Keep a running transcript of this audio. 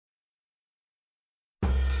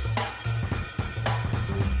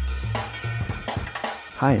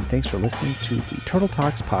Hi, and thanks for listening to the Turtle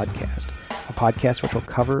Talks podcast, a podcast which will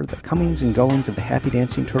cover the comings and goings of the Happy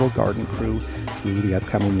Dancing Turtle Garden crew through the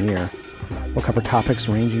upcoming year. We'll cover topics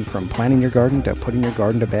ranging from planning your garden to putting your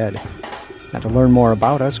garden to bed. Now, to learn more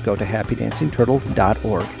about us, go to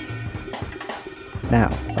happydancingturtle.org.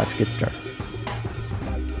 Now, let's get started.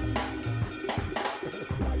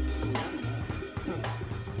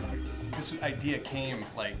 This idea came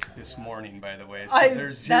like this morning, by the way, so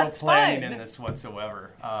there's zero planning in this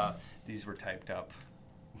whatsoever. These were typed up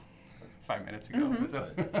 5 minutes ago.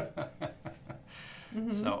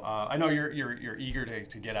 Mm-hmm. So I know you're eager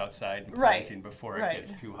to get outside and planting before it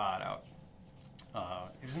gets too hot out.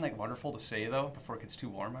 Isn't that wonderful to say, though, before it gets too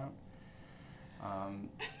warm out?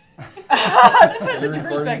 Depends on your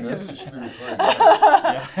perspective. You should be recording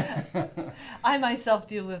this. Yeah. I myself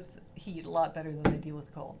deal with heat a lot better than I deal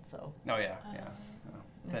with cold. So. Oh yeah.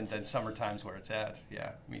 Then summer times where it's at.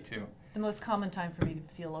 Yeah, me too. The most common time for me to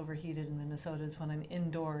feel overheated in Minnesota is when I'm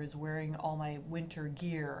indoors wearing all my winter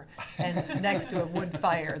gear and next to a wood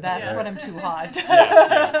fire. That's when I'm too hot.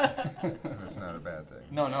 That's not a bad thing.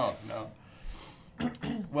 No.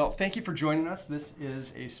 Well, thank you for joining us. This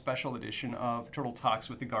is a special edition of Turtle Talks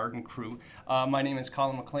with the Garden Crew. My name is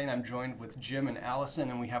Colin McLean. I'm joined with Jim and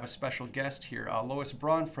Allison, and we have a special guest here, Lois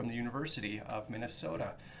Braun from the University of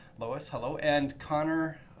Minnesota. Lois, hello, and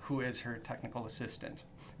Connor, who is her technical assistant.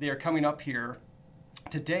 They are coming up here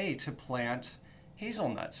today to plant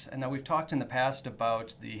hazelnuts. And now we've talked in the past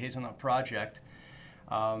about the Hazelnut Project,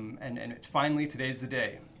 and it's finally, today's the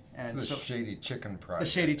day. And it's the Shady Chicken Project.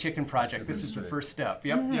 The Shady Chicken Project. This is the first step.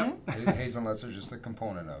 Yep. Hazelnuts are just a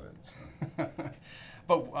component of it. So.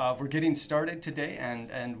 But we're getting started today,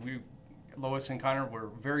 and we, Lois and Connor, were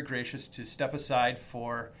very gracious to step aside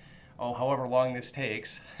for, however long this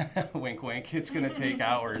takes. Wink, wink. It's going to take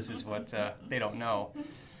hours, is what they don't know.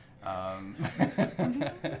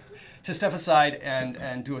 To step aside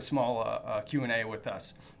and do a small Q&A with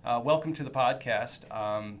us. Welcome to the podcast.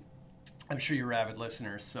 I'm sure you're avid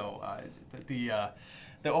listeners, so the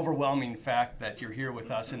overwhelming fact that you're here with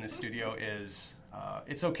us in the studio is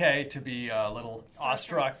it's okay to be a little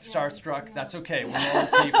starstruck. Yeah. That's okay. We're normal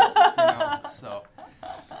people, So,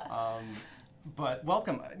 but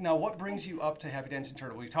welcome. Now, what brings you up to Happy Dancing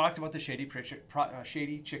Turtle? We talked about the Shady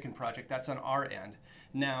Chicken Project. That's on our end.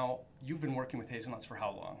 Now, you've been working with hazelnuts for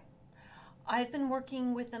how long? I've been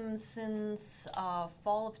working with them since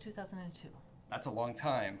fall of 2002. That's a long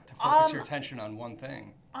time to focus your attention on one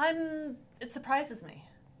thing. It surprises me.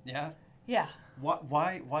 Yeah? Yeah.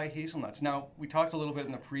 Why hazelnuts? Now, we talked a little bit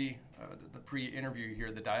in the pre-interview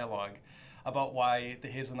here, the dialogue, about why the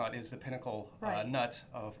hazelnut is the pinnacle nut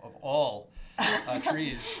of all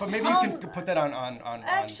trees. But maybe you can put that on.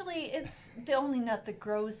 Actually, it's the only nut that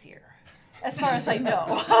grows here, as far as I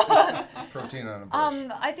know. Protein on a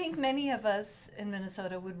bush. I think many of us in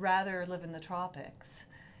Minnesota would rather live in the tropics.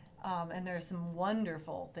 And there are some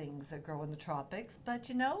wonderful things that grow in the tropics,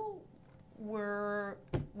 but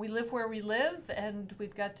we live where we live, and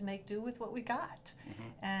we've got to make do with what we got.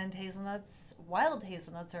 Mm-hmm. And wild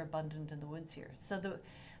hazelnuts are abundant in the woods here. So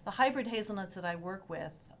the hybrid hazelnuts that I work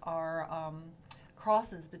with are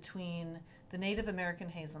crosses between the Native American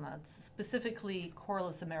hazelnuts, specifically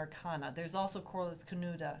Corylus americana. There's also Corylus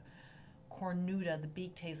cornuta, the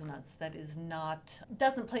beaked hazelnuts, that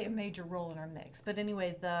doesn't play a major role in our mix. But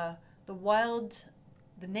anyway, the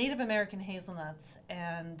Native American hazelnuts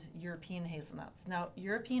and European hazelnuts. Now,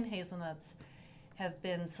 European hazelnuts have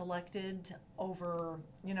been selected over,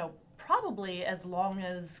 probably as long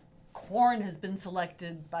as corn has been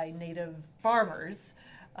selected by native farmers.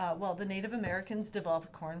 The Native Americans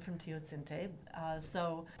developed corn from teosinte,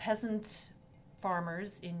 so peasant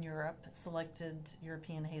farmers in Europe selected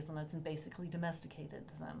European hazelnuts and basically domesticated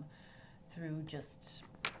them through just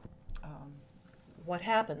what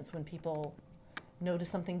happens when people notice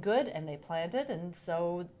something good and they plant it, and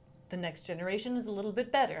so the next generation is a little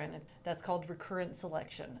bit better, and that's called recurrent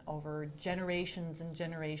selection. Over generations and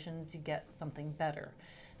generations, you get something better.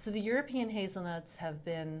 So the European hazelnuts have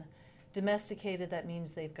been domesticated. That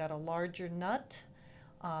means they've got a larger nut,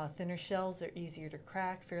 thinner shells, they're easier to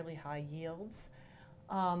crack, fairly high yields.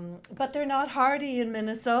 But they're not hardy in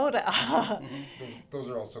Minnesota. Those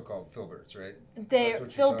are also called filberts, right?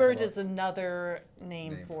 Filbert is another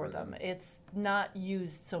name for them. It's not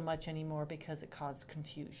used so much anymore because it caused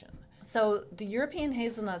confusion. So the European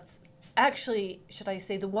hazelnuts, actually, should I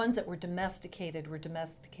say, the ones that were domesticated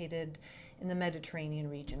in the Mediterranean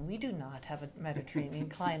region. We do not have a Mediterranean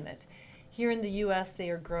climate. Here in the U.S., they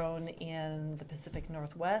are grown in the Pacific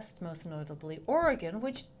Northwest, most notably Oregon,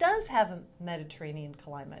 which does have a Mediterranean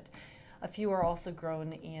climate. A few are also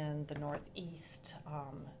grown in the Northeast,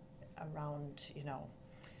 around,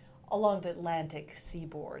 along the Atlantic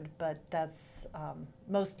seaboard, but that's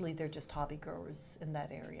mostly they're just hobby growers in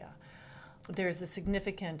that area. There's a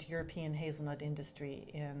significant European hazelnut industry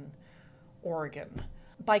in Oregon.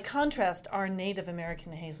 By contrast, our Native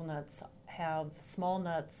American hazelnuts have small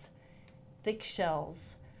nuts, thick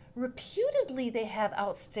shells. Reputedly, they have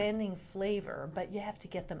outstanding flavor, but you have to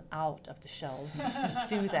get them out of the shells to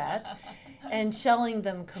do that. And shelling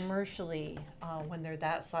them commercially when they're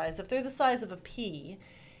that size, if they're the size of a pea,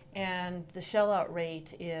 and the shell out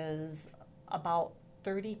rate is about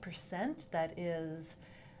 30%, that is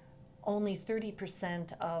only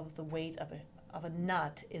 30% of the weight of a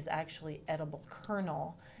nut is actually edible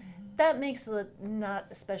kernel. That makes the nut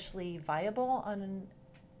especially viable on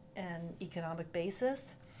an economic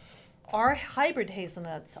basis. Our hybrid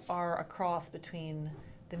hazelnuts are a cross between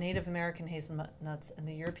the Native American hazelnuts and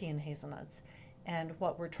the European hazelnuts. And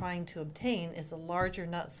what we're trying to obtain is a larger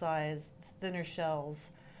nut size, thinner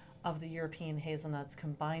shells of the European hazelnuts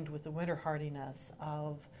combined with the winter hardiness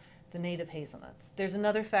of the native hazelnuts. There's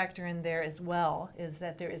another factor in there as well, is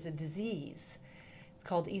that there is a disease. It's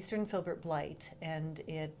called Eastern Filbert Blight, and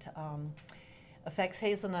it affects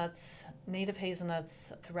hazelnuts, native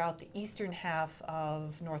hazelnuts throughout the eastern half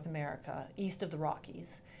of North America, east of the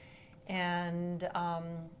Rockies. And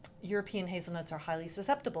European hazelnuts are highly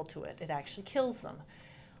susceptible to it. It actually kills them.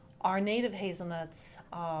 Our native hazelnuts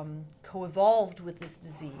co-evolved with this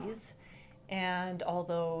disease, and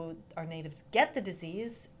although our natives get the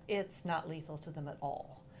disease, it's not lethal to them at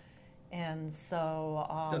all. And so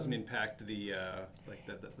doesn't impact the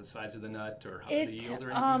the size of the nut or the yield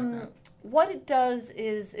or anything like that? What it does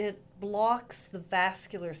is it blocks the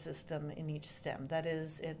vascular system in each stem. That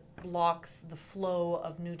is, it blocks the flow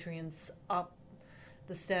of nutrients up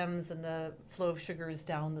the stems and the flow of sugars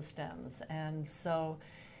down the stems. And so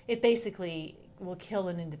it basically will kill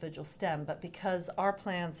an individual stem. But because our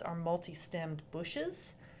plants are multi-stemmed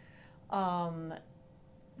bushes,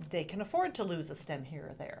 they can afford to lose a stem here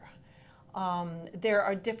or there. There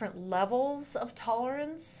are different levels of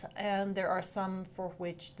tolerance, and there are some for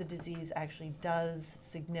which the disease actually does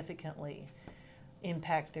significantly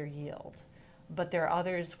impact their yield. But there are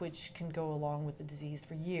others which can go along with the disease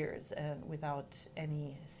for years and without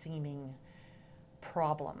any seeming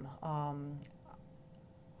problem.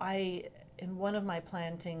 In one of my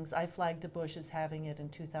plantings, I flagged a bush as having it in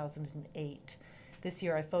 2008. This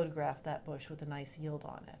year I photographed that bush with a nice yield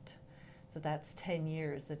on it. So that's 10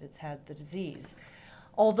 years that it's had the disease.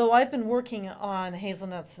 Although I've been working on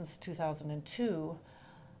hazelnuts since 2002,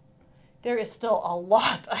 there is still a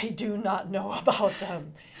lot I do not know about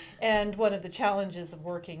them. And one of the challenges of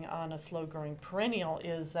working on a slow-growing perennial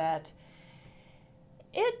is that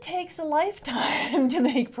it takes a lifetime to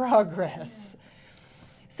make progress.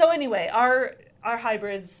 So anyway, our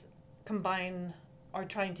hybrids are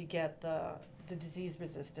trying to get the disease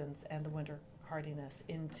resistance and the winter hardiness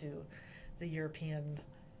into the European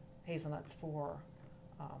hazelnuts for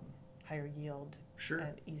higher yield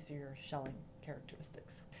and easier shelling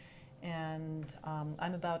characteristics. And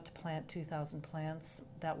I'm about to plant 2,000 plants.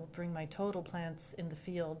 That will bring my total plants in the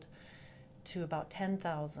field to about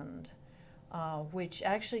 10,000, which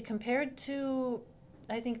actually compared to,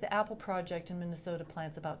 I think the Apple Project in Minnesota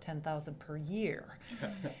plants about 10,000 per year.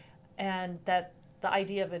 And that the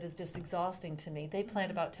idea of it is just exhausting to me. They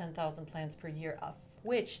plant about 10,000 plants per year, of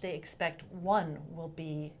which they expect one will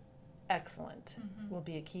be excellent, will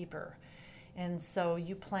be a keeper. And so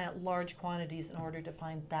you plant large quantities in order to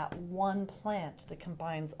find that one plant that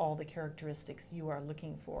combines all the characteristics you are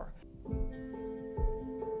looking for.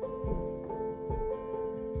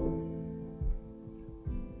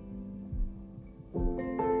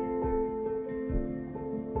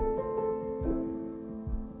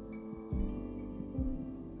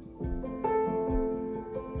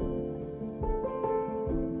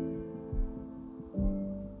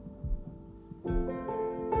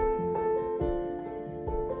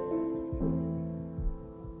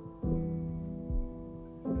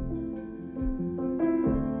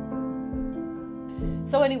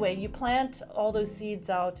 So anyway, you plant all those seeds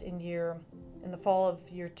out in the fall of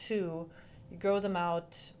year 2. You grow them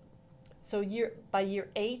out. So by year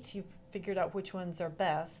 8, you've figured out which ones are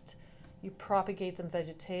best. You propagate them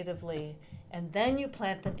vegetatively, and then you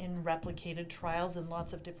plant them in replicated trials in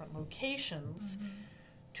lots of different locations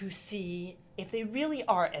to see if they really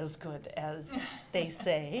are as good as they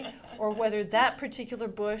say, or whether that particular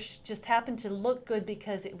bush just happened to look good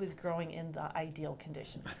because it was growing in the ideal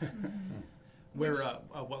conditions.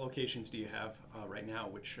 What locations do you have right now?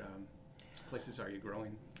 Which places are you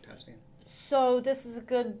growing, testing? So this is a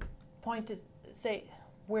good point to say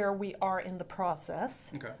where we are in the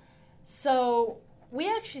process. Okay. So we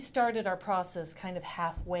actually started our process kind of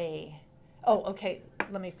halfway. Oh, okay,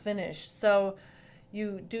 let me finish. So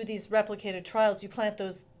you do these replicated trials, you plant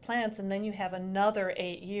those plants, and then you have another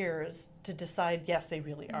 8 years to decide, yes, they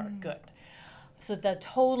really are good. So the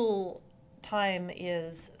total time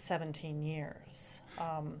is 17 years.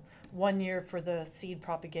 1 year for the seed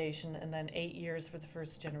propagation, and then 8 years for the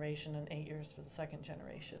first generation, and 8 years for the second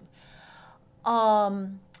generation.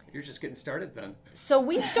 You're just getting started then. So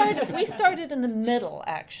we started in the middle,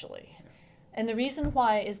 actually. And the reason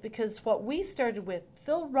why is because what we started with,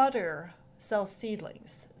 Phil Rudder sells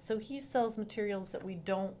seedlings. So he sells materials that we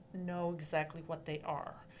don't know exactly what they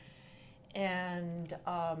are. And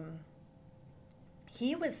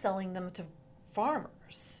he was selling them to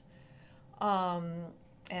farmers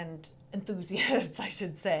and enthusiasts, I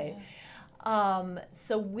should say.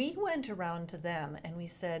 So we went around to them and we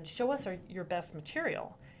said, show us your best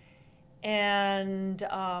material. And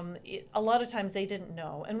a lot of times they didn't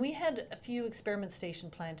know. And we had a few experiment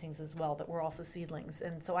station plantings as well that were also seedlings.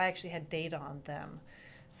 And so I actually had data on them.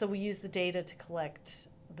 So we used the data to collect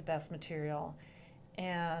the best material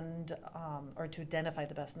and or to identify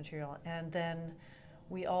the best material. And then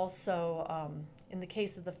we also, in the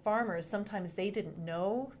case of the farmers, sometimes they didn't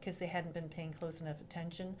know because they hadn't been paying close enough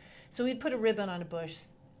attention. So we'd put a ribbon on a bush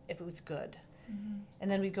if it was good. And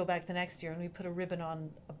then we'd go back the next year and we'd put a ribbon on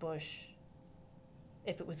a bush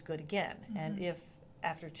if it was good again. And if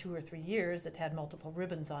after 2 or 3 years it had multiple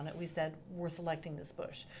ribbons on it, we said, we're selecting this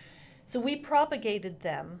bush. So we propagated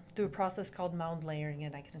them through a process called mound layering,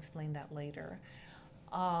 and I can explain that later.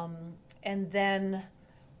 And then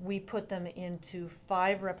we put them into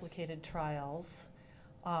 5 replicated trials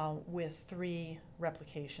with 3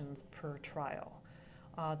 replications per trial.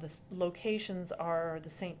 The locations are the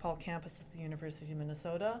St. Paul campus of the University of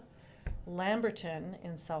Minnesota, Lamberton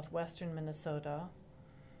in southwestern Minnesota,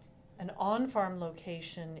 an on-farm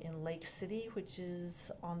location in Lake City, which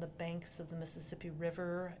is on the banks of the Mississippi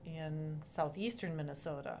River in southeastern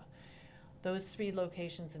Minnesota. Those 3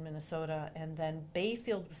 locations in Minnesota, and then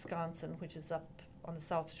Bayfield, Wisconsin, which is up on the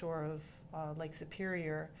south shore of Lake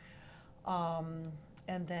Superior,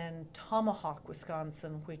 and then Tomahawk,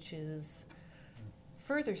 Wisconsin, which is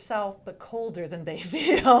further south but colder than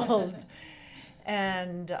Bayfield.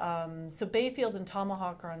 And so Bayfield and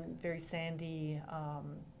Tomahawk are on very sandy,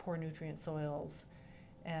 poor nutrient soils,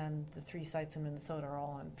 and the 3 sites in Minnesota are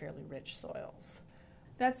all on fairly rich soils.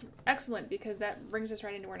 That's excellent, because that brings us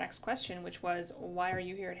right into our next question, which was, why are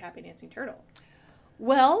you here at Happy Dancing Turtle?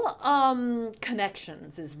 Well,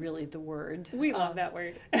 connections is really the word. We love that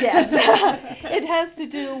word. Yes. It has to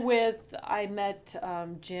do with, I met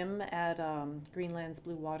Jim at Greenland's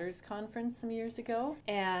Blue Waters conference some years ago,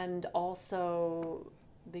 and also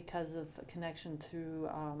because of a connection through,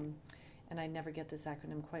 and I never get this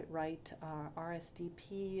acronym quite right,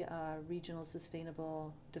 RSDP, Regional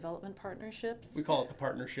Sustainable Development Partnerships. We call it the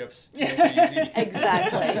partnerships to make it easy.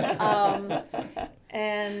 Exactly.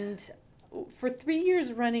 And for 3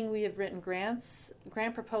 years running, we have written grant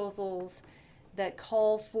proposals that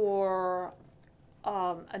call for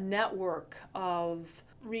a network of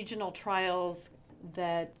regional trials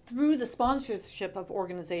that, through the sponsorship of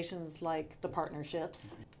organizations like the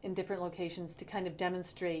partnerships in different locations, to kind of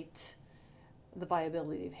demonstrate the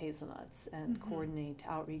viability of hazelnuts and coordinate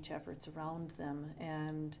outreach efforts around them.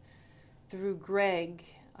 And through Greg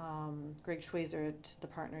Schweizer at the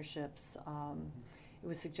partnerships, it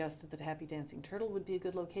was suggested that Happy Dancing Turtle would be a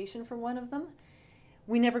good location for one of them.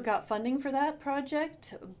 We never got funding for that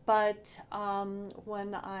project, but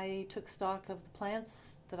when I took stock of the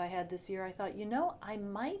plants that I had this year, I thought, I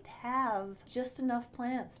might have just enough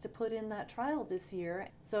plants to put in that trial this year.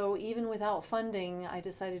 So even without funding, I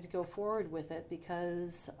decided to go forward with it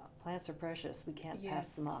because plants are precious. We can't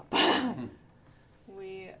pass them up.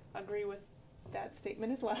 We agree with that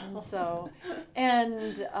statement as well. So,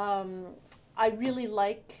 and I really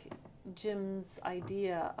like Jim's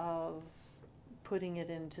idea of putting it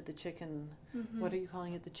into the chicken, what are you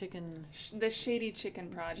calling it, the Shady Chicken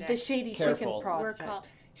Project. The Shady Chicken Project. We're called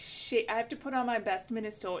I have to put on my best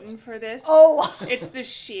Minnesotan for this. Oh! It's the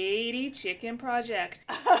Shady Chicken Project.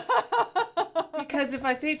 Because if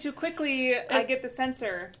I say it too quickly, I get the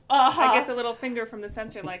censor. I get the little finger from the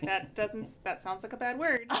censor, like, that sounds like a bad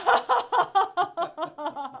word.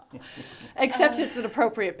 Except it's an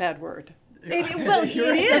appropriate bad word. It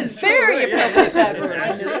is very appropriate bad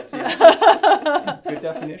word. Good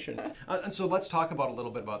definition. And so let's talk about a little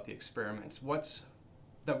bit about the experiments. What's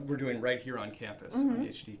that we're doing right here on campus, on the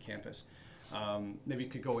HD campus. Maybe you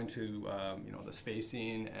could go into the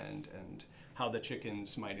spacing and how the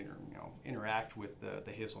chickens might interact with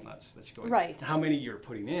the hazelnuts that you go in. Right. How many you're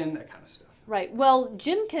putting in, that kind of stuff. Right. Well,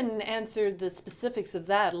 Jim can answer the specifics of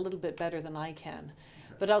that a little bit better than I can.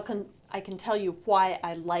 Okay. But I can tell you why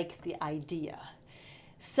I like the idea.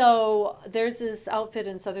 So there's this outfit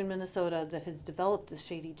in southern Minnesota that has developed the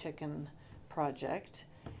Shady Chicken project,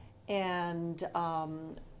 and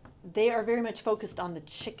they are very much focused on the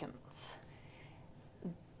chickens.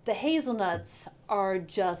 The hazelnuts are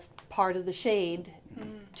just part of the shade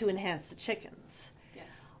to enhance the chickens.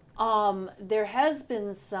 Yes. There has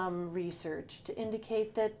been some research to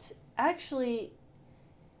indicate that actually,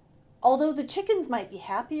 although the chickens might be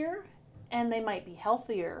happier and they might be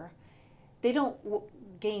healthier, they don't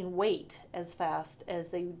gain weight as fast as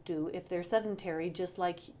they do if they're sedentary, just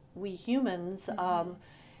like we humans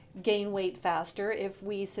gain weight faster if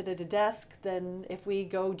we sit at a desk than if we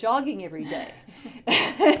go jogging every day.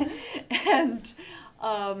 And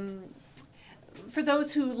for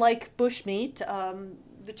those who like bushmeat,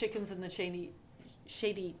 the chickens in the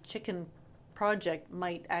Shady Chicken project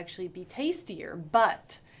might actually be tastier,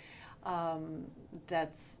 but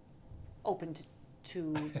that's open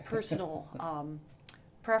to personal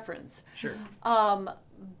preference. Sure.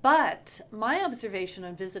 But my observation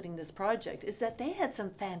on visiting this project is that they had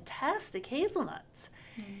some fantastic hazelnuts.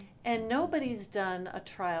 And nobody's done a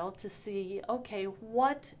trial to see, okay,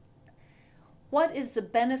 what is the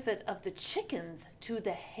benefit of the chickens to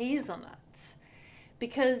the hazelnuts?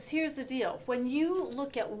 Because here's the deal. When you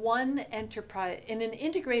look at one enterprise in an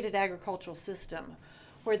integrated agricultural system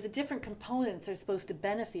where the different components are supposed to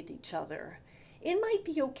benefit each other, it might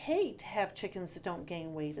be okay to have chickens that don't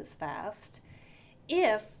gain weight as fast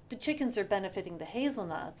if the chickens are benefiting the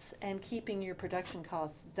hazelnuts and keeping your production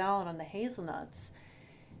costs down on the hazelnuts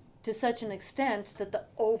to such an extent that the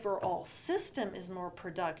overall system is more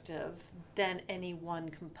productive than any one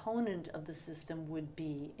component of the system would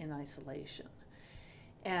be in isolation.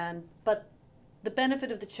 But the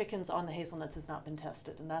benefit of the chickens on the hazelnuts has not been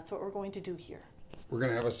tested, and that's what we're going to do here. We're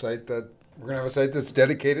going to have a site that's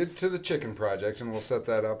dedicated to the chicken project, and we'll set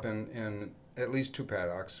that up in at least 2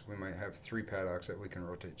 paddocks. We might have 3 paddocks that we can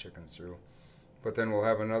rotate chickens through. But then we'll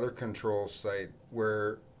have another control site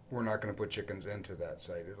where we're not going to put chickens into that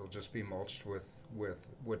site. It'll just be mulched with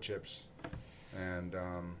wood chips and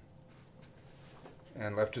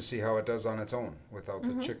left to see how it does on its own without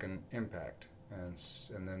the chicken impact.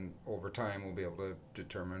 And then over time we'll be able to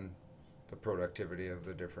determine the productivity of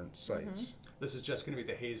the different sites. This is just going to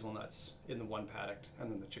be the hazelnuts in the one paddock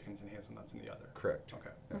and then the chickens and hazelnuts in the other. Correct.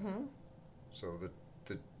 Okay. Yeah. So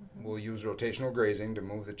we'll use rotational grazing to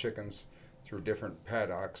move the chickens through different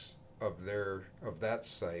paddocks of that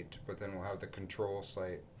site, but then we'll have the control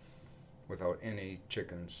site without any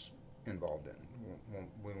chickens involved in.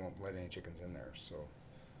 We won't let any chickens in there. So,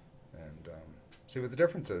 and see what the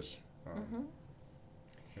difference is.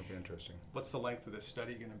 It'll be interesting. What's the length of this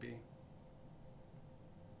study going to be?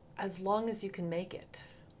 As long as you can make it.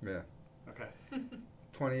 Yeah. Okay.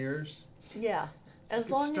 20 years? Yeah. As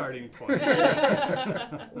long starting point.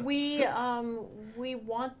 We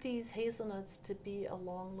want these hazelnuts to be a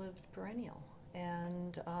long-lived perennial,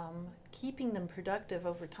 and keeping them productive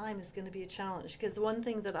over time is going to be a challenge. Because one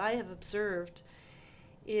thing that I have observed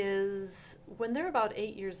is when they're about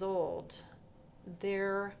 8 years old,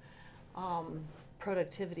 their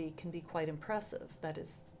productivity can be quite impressive. That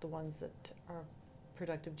is, the ones that are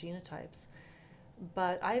productive genotypes.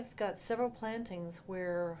 But I've got several plantings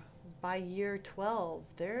where by year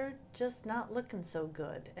 12, they're just not looking so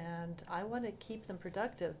good. And I want to keep them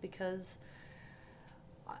productive because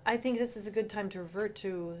I think this is a good time to revert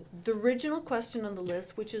to the original question on the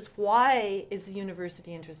list, which is why is the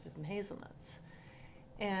university interested in hazelnuts?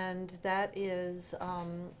 And that is,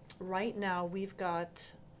 right now we've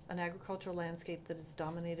got an agricultural landscape that is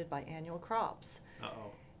dominated by annual crops.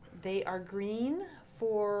 Uh-oh. They are green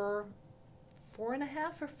for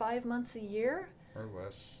 4.5 or 5 months a year.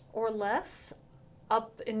 Or less.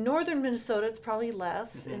 Up in northern Minnesota, it's probably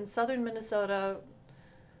less. In southern Minnesota,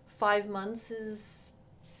 5 months is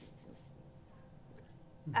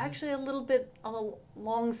actually a little bit on the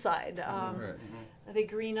long side. They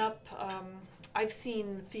green up. I've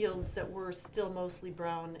seen fields that were still mostly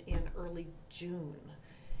brown in early June,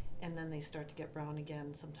 and then they start to get brown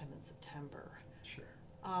again sometime in September. Sure.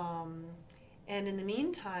 And in the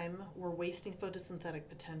meantime, we're wasting photosynthetic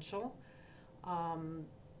potential.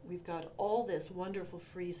 We've got all this wonderful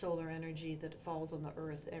free solar energy that falls on the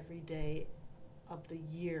earth every day of the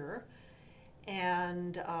year.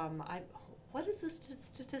 And what is this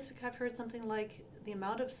statistic? I've heard something like the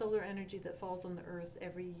amount of solar energy that falls on the earth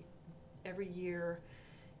every every year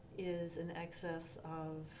is in excess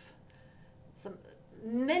of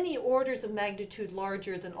many orders of magnitude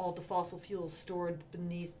larger than all the fossil fuels stored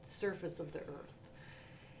beneath the surface of the earth.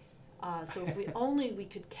 So if we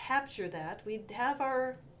could capture that, we'd have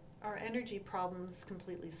our energy problems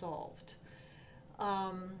completely solved.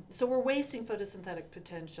 So we're wasting photosynthetic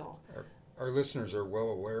potential. Our listeners are well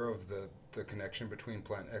aware of the connection between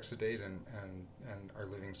plant exudate and our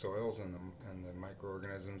living soils and the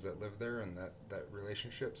microorganisms that live there, and that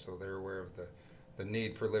relationship. So they're aware of the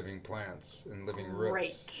need for living plants and living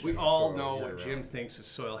roots. We all know what Jim thinks of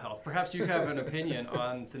soil health. Perhaps you have an opinion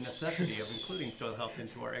on the necessity of including soil health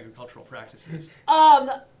into our agricultural practices.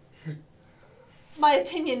 My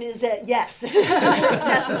opinion is that yes, it is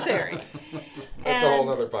necessary. That's a whole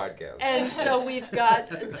other podcast. And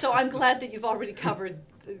so I'm glad that you've already covered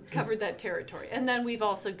that territory. And then we've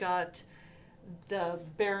also got the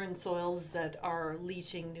barren soils that are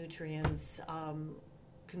leaching nutrients,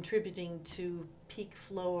 contributing to peak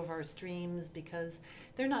flow of our streams because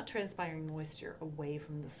they're not transpiring moisture away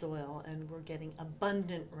from the soil, and we're getting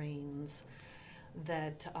abundant rains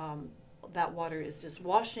that that water is just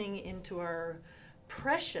washing into our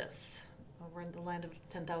precious, we're in the land of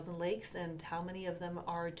 10,000 lakes, and how many of them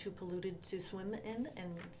are too polluted to swim in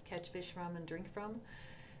and catch fish from and drink from?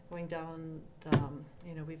 Going down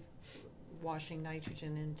we've washing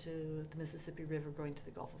nitrogen into the Mississippi River, going to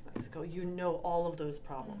the Gulf of Mexico. You know all of those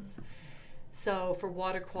problems. So for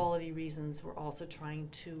water quality reasons, we're also trying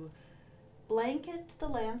to blanket the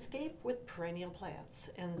landscape with perennial plants.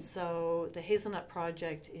 And so the Hazelnut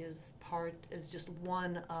Project is just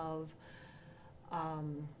one of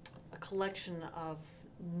a collection of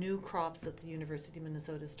new crops that the University of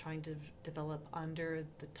Minnesota is trying to develop under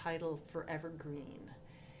the title Forever Green.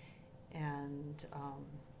 And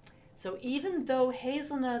so even though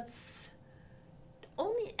hazelnuts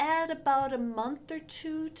only add about a month or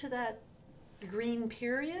two to that green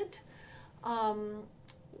period,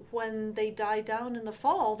 when they die down in the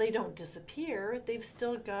fall, they don't disappear. They've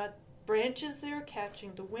still got branches there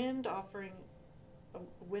catching the wind, offering a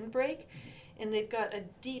windbreak, and they've got a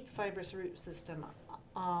deep fibrous root system.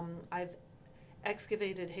 I've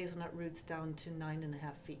excavated hazelnut roots down to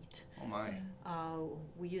 9.5 feet. Oh my.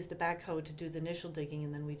 We used a backhoe to do the initial digging,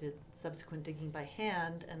 and then we did subsequent digging by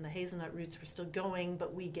hand, and the hazelnut roots were still going,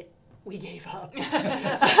 but we gave up.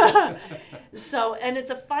 So, and it's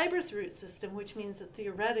a fibrous root system, which means that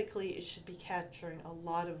theoretically it should be capturing a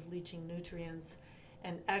lot of leaching nutrients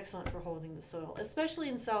and excellent for holding the soil, especially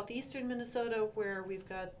in southeastern Minnesota where we've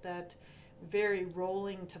got that very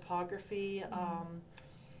rolling topography.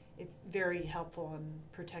 It's very helpful in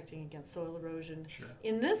protecting against soil erosion. Sure.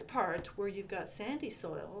 In this part where you've got sandy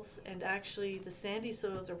soils, and actually the sandy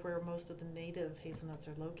soils are where most of the native hazelnuts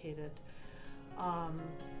are located,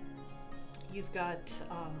 you've got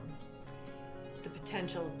the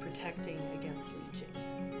potential of protecting against leaching.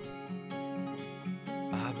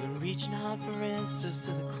 I've been reaching out for answers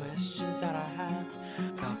to the questions that I have,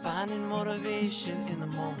 about finding motivation in the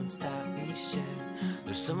moments that we share.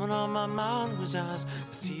 There's someone on my mind whose eyes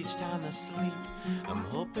I see each time I sleep. I'm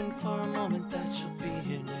hoping for a moment that you'll be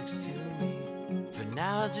here next to me. For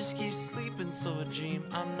now I just keep sleeping, so I dream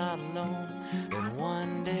I'm not alone, and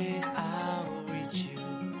one day I will reach you.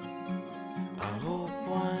 I hope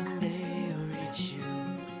one day I'll reach you.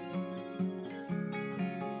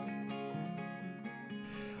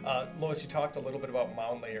 Lois, you talked a little bit about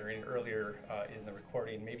mound layering earlier in the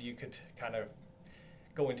recording. Maybe you could kind of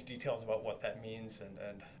go into details about what that means,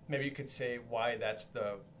 and maybe you could say why that's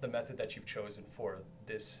the method that you've chosen for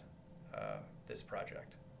this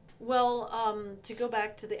project. Well, to go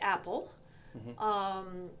back to the apple,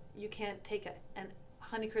 you can't take a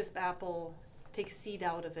Honeycrisp apple, take a seed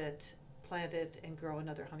out of it, plant it, and grow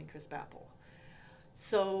another Honeycrisp apple.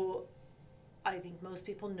 So I think most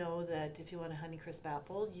people know that if you want a Honeycrisp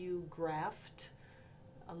apple, you graft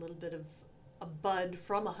a little bit of a bud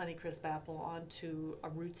from a Honeycrisp apple onto a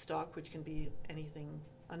rootstock, which can be anything,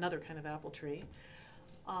 another kind of apple tree.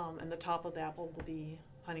 And the top of the apple will be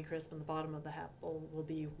Honeycrisp, and the bottom of the apple will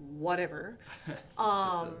be whatever.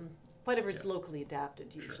 Whatever's locally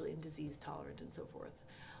adapted, usually, and disease tolerant and so forth.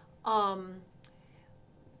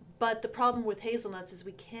 But the problem with hazelnuts is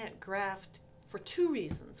we can't graft for two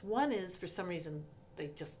reasons. One is, for some reason, they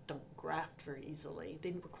just don't graft very easily.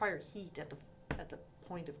 They require heat at the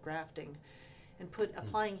point of grafting, and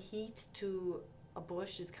applying heat to a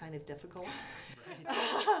bush is kind of difficult.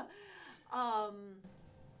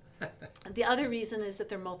 The other reason is that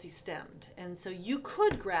they're multi-stemmed, and so you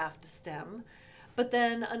could graft a stem, But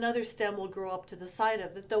then another stem will grow up to the side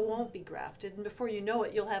of it that won't be grafted. And before you know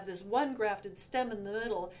it, you'll have this one grafted stem in the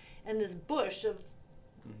middle and this bush of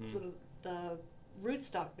the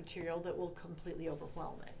rootstock material that will completely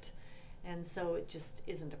overwhelm it. And so it just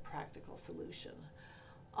isn't a practical solution.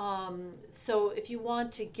 So if you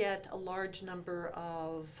want to get a large number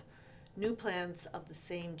of new plants of the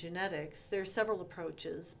same genetics, there are several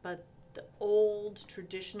approaches, but the old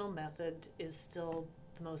traditional method is still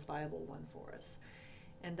the most viable one for us,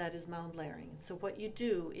 and that is mound layering. So what you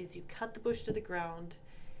do is you cut the bush to the ground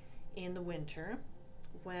in the winter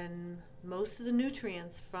when most of the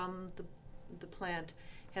nutrients from the plant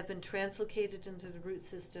have been translocated into the root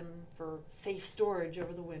system for safe storage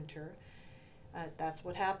over the winter. That's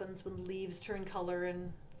what happens when leaves turn color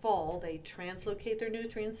in fall. They translocate their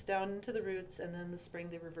nutrients down into the roots, and then in the spring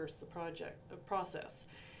they reverse the process.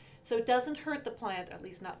 So it doesn't hurt the plant, at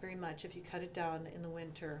least not very much, if you cut it down in the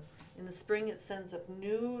winter. In the spring it sends up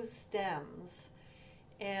new stems,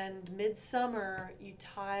 and midsummer you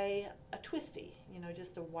tie a twisty,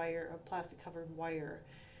 just a wire, a plastic covered wire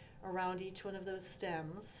around each one of those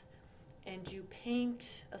stems, and you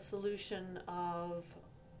paint a solution of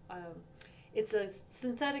it's a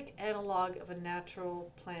synthetic analog of a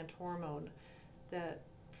natural plant hormone that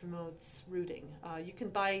promotes rooting. You can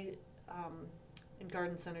buy, in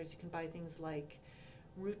garden centers, you can buy things like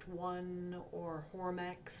Root One or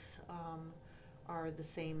Hormex are the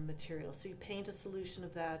same material. So you paint a solution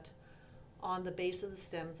of that on the base of the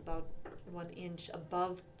stems about 1 inch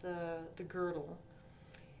above the girdle,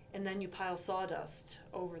 and then you pile sawdust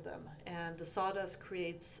over them, and the sawdust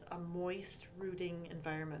creates a moist rooting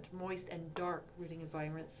environment, moist and dark rooting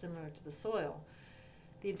environment similar to the soil.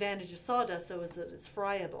 The advantage of sawdust, though, is that it's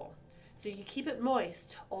friable. So you keep it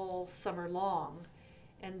moist all summer long,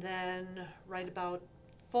 and then right about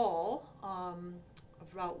fall,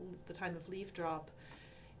 about the time of leaf drop,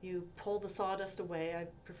 you pull the sawdust away. I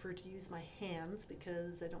prefer to use my hands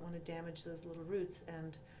because I don't want to damage those little roots,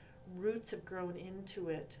 and roots have grown into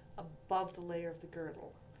it above the layer of the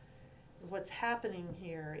girdle. What's happening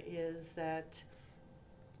here is that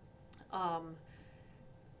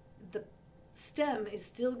the stem is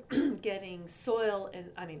still getting still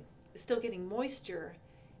getting moisture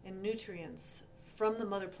and nutrients from the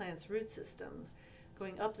mother plant's root system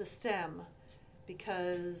going up the stem,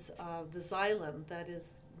 because the xylem, that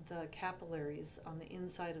is the capillaries on the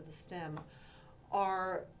inside of the stem,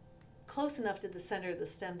 are close enough to the center of the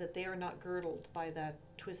stem that they are not girdled by that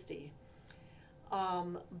twisty.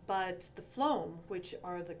 But the phloem, which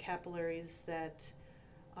are the capillaries that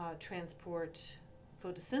transport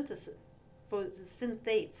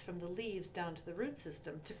photosynthates from the leaves down to the root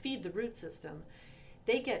system to feed the root system,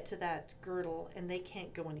 they get to that girdle and they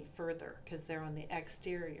can't go any further because they're on the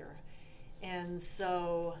exterior. And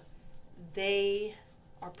so they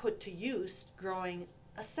are put to use growing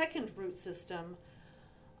a second root system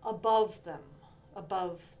above them,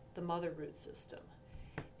 above the mother root system.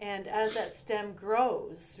 And as that stem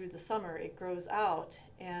grows through the summer, it grows out,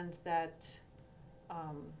 and that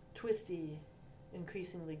twisty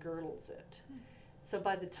increasingly girdles it. So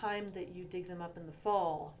by the time that you dig them up in the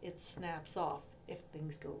fall, it snaps off if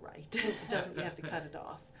things go right. You have to cut it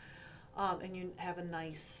off. And you have a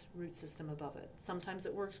nice root system above it. Sometimes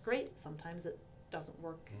it works great, sometimes it doesn't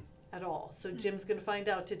work at all. So Jim's going to find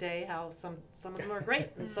out today how some of them are great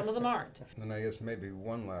and some of them aren't. And I guess maybe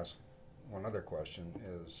one other question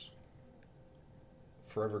is,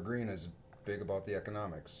 Forever Green is big about the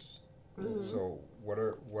economics. Mm-hmm. So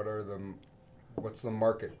what's the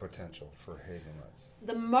market potential for hazelnuts?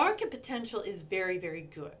 The market potential is very, very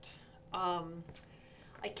good.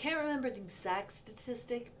 I can't remember the exact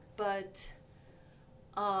statistic, but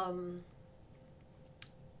a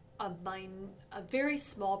very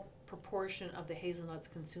small proportion of the hazelnuts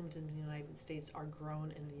consumed in the United States are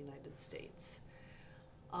grown in the United States.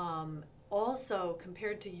 Also,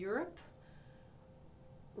 compared to Europe,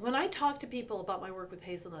 when I talk to people about my work with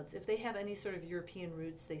hazelnuts, if they have any sort of European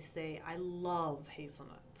roots, they say, I love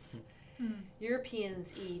hazelnuts. Mm.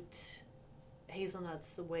 Europeans eat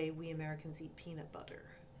hazelnuts the way we Americans eat peanut butter.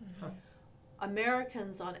 Mm-hmm.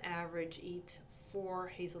 Americans, on average, eat 4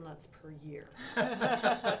 hazelnuts per year.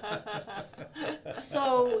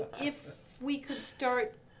 So if we could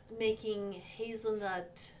start making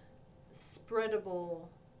hazelnut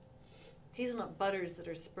butters that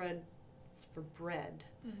are spread for bread,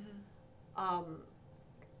 mm-hmm.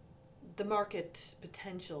 The market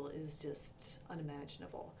potential is just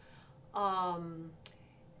unimaginable.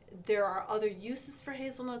 There are other uses for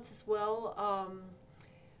hazelnuts as well.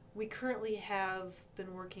 We currently have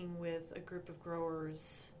been working with a group of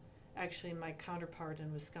growers actually my counterpart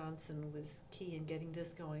in Wisconsin was key in getting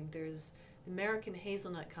this going. There's the American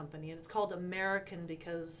Hazelnut Company, and it's called American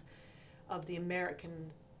because of the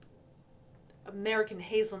American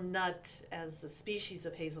hazelnut as the species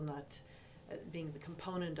of hazelnut being the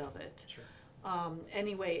component of it. Sure.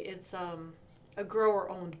 Anyway, it's a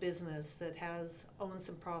grower-owned business that owns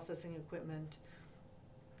some processing equipment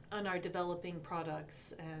and are developing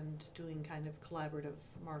products and doing kind of collaborative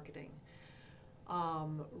marketing.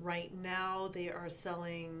 Right now they are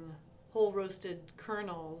selling whole roasted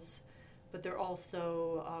kernels, but they're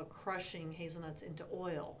also crushing hazelnuts into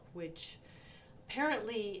oil, which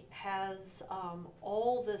apparently has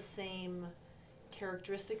all the same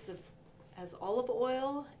characteristics as olive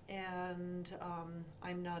oil, and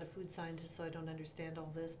I'm not a food scientist, so I don't understand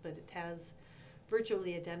all this, but it has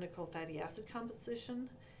virtually identical fatty acid composition,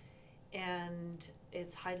 and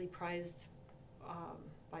it's highly prized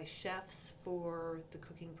by chefs for the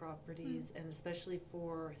cooking properties, and especially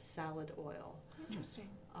for salad oil. Interesting.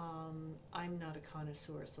 I'm not a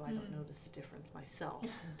connoisseur, so I don't notice the difference myself,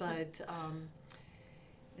 but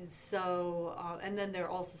and then they're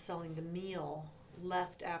also selling the meal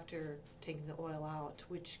left after taking the oil out,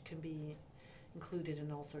 which can be included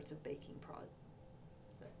in all sorts of baking products.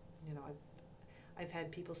 So, you know, I've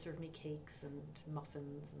had people serve me cakes and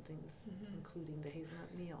muffins and things, including the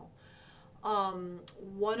hazelnut meal.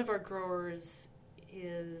 One of our growers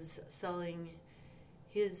is selling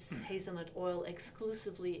his hazelnut oil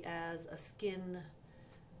exclusively as a skin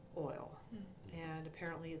oil, and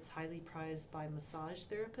apparently it's highly prized by massage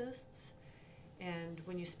therapists. And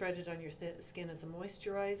when you spread it on your skin as a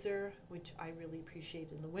moisturizer, which I really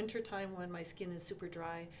appreciate in the wintertime when my skin is super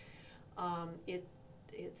dry, it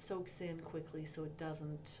soaks in quickly, so it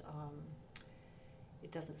doesn't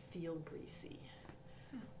feel greasy.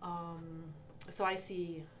 So I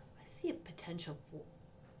see a potential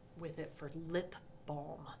with it for lip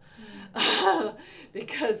balm,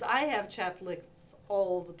 because I have chapped lips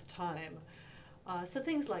all the time. So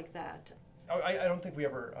things like that. I don't think we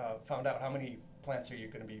ever found out how many plants are you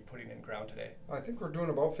going to be putting in ground today. I think we're doing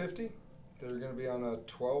about 50. They're going to be on a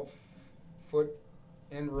 12-foot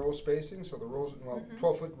in row spacing, so the rows,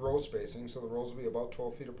 12-foot row spacing, so the rows will be about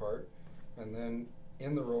 12 feet apart, and then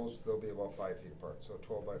in the rows they'll be about 5 feet apart, so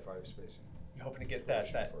 12 by 5 spacing. You're hoping to get that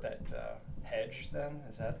hedge then?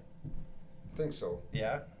 Is that? I think so.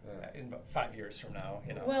 Yeah? In about 5 years from now,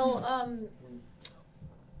 you know. Well,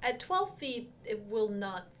 at 12 feet, it will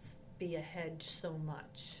not be a hedge so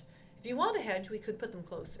much. If you want a hedge, we could put them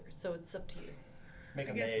closer, so it's up to you. Make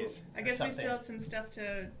a maze. I guess we still have some stuff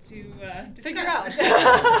to discuss. Figure out.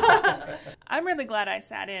 I'm really glad I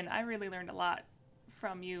sat in. I really learned a lot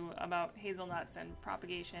from you about hazelnuts and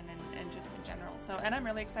propagation and just in general. And I'm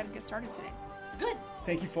really excited to get started today. Good.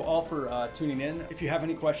 Thank you all for tuning in. If you have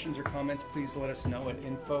any questions or comments, please let us know at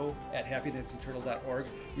info@happydancingturtle.org.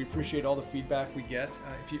 We appreciate all the feedback we get.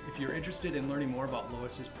 If you're interested in learning more about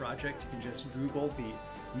Lois's project, you can just Google the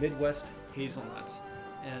Midwest Hazelnuts.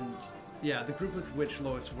 And yeah, the group with which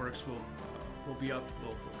Lois works will be up,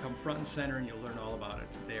 will come front and center, and you'll learn all about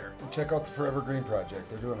it there. And check out the Forever Green Project.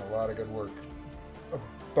 They're doing a lot of good work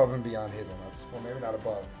above and beyond hazelnuts. Well, maybe not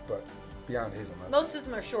above, but beyond hazelnuts. Most of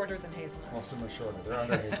them are shorter than hazelnuts. Most of them are shorter. They're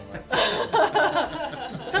under hazelnuts.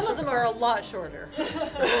 Some of them are a lot shorter.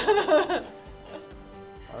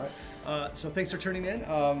 All right. So thanks for tuning in.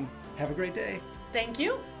 Have a great day. Thank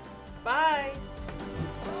you. Bye.